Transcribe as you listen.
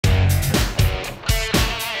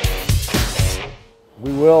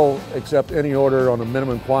We will accept any order on a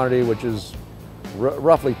minimum quantity, which is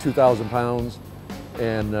roughly 2,000 pounds,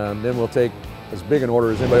 and then we'll take as big an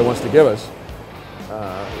order as anybody wants to give us.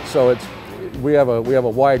 So we have a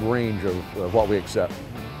wide range of what we accept.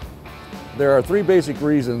 There are three basic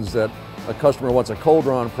reasons that a customer wants a cold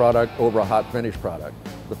drawn product over a hot finish product.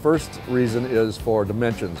 The first reason is for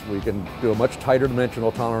dimensions. We can do a much tighter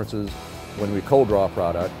dimensional tolerances when we cold draw a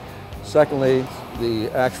product. Secondly, the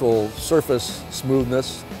actual surface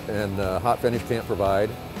smoothness and hot finish can't provide,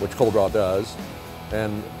 which cold draw does.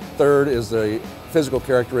 And third is the physical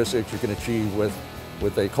characteristics you can achieve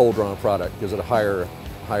with a cold drawn product, gives it a higher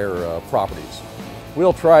properties.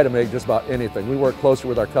 We'll try to make just about anything. We work closely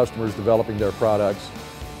with our customers developing their products,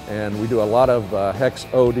 and we do a lot of hex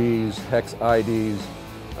ODs, hex IDs,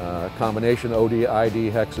 combination OD, ID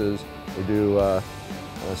hexes. We do a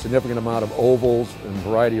significant amount of ovals in a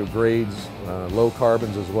variety of grades, low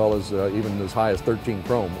carbons as well as even as high as 13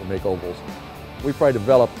 chrome will make ovals. We probably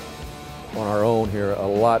develop on our own here a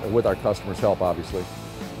lot, with our customers' help obviously,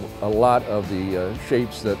 a lot of the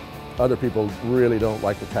shapes that other people really don't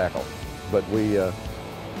like to tackle. But we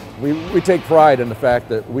take pride in the fact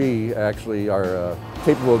that we actually are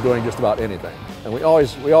capable of doing just about anything. And we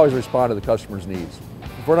always respond to the customer's needs.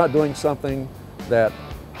 If we're not doing something that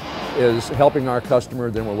is helping our customer,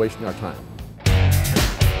 then we're wasting our time.